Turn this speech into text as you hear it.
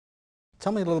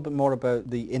Tell me a little bit more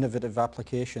about the innovative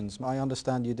applications. I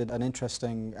understand you did an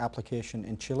interesting application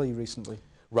in Chile recently.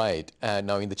 Right.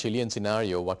 Now, in the Chilean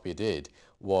scenario, what we did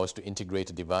was to integrate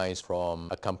a device from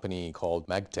a company called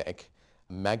Magtech.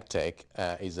 Magtech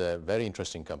is a very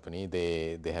interesting company.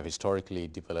 They have historically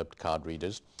developed card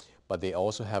readers, but they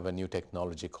also have a new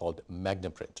technology called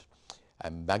MagnaPrint.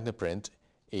 And MagnaPrint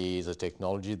is a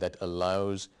technology that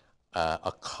allows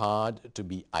a card to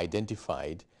be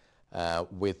identified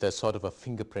with a sort of a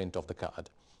fingerprint of the card.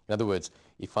 In other words,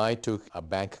 if I took a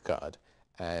bank card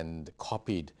and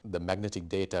copied the magnetic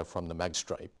data from the mag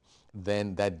stripe,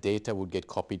 then that data would get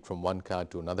copied from one card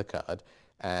to another card,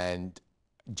 and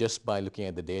just by looking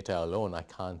at the data alone, I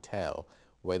can't tell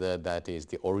whether that is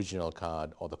the original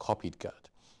card or the copied card.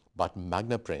 But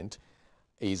MagnaPrint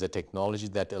is a technology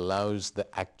that allows the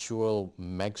actual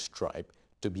mag stripe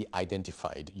to be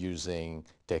identified using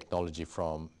technology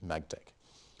from Magtech.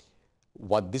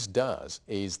 What this does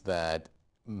is that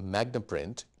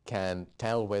MagnaPrint can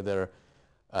tell whether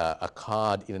a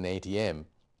card in an ATM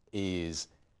is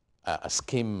a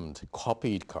skimmed,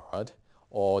 copied card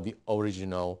or the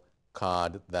original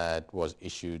card that was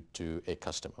issued to a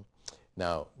customer.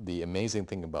 Now, the amazing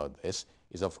thing about this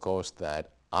is, of course,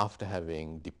 that after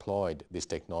having deployed this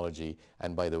technology,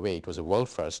 and by the way, it was a world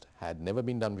first, had never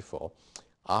been done before,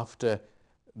 after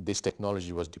this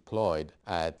technology was deployed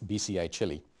at BCI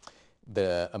Chile,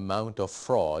 the amount of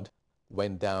fraud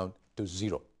went down to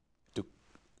zero.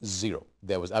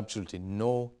 There was absolutely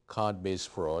no card-based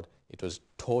fraud. It was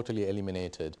totally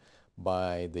eliminated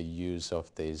by the use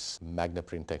of this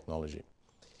MagnaPrint technology.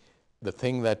 The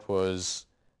thing that was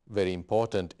very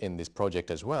important in this project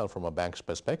as well from a bank's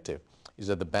perspective is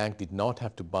that the bank did not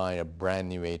have to buy a brand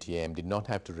new ATM, did not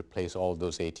have to replace all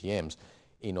those ATMs.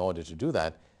 In order to do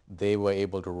that, they were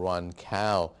able to run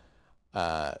CAL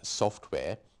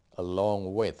software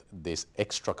along with this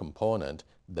extra component,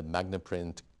 the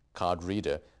MagnaPrint card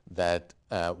reader, that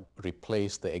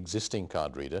replaced the existing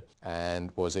card reader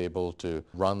and was able to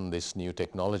run this new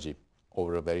technology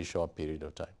over a very short period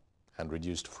of time and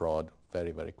reduced fraud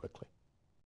very, very quickly.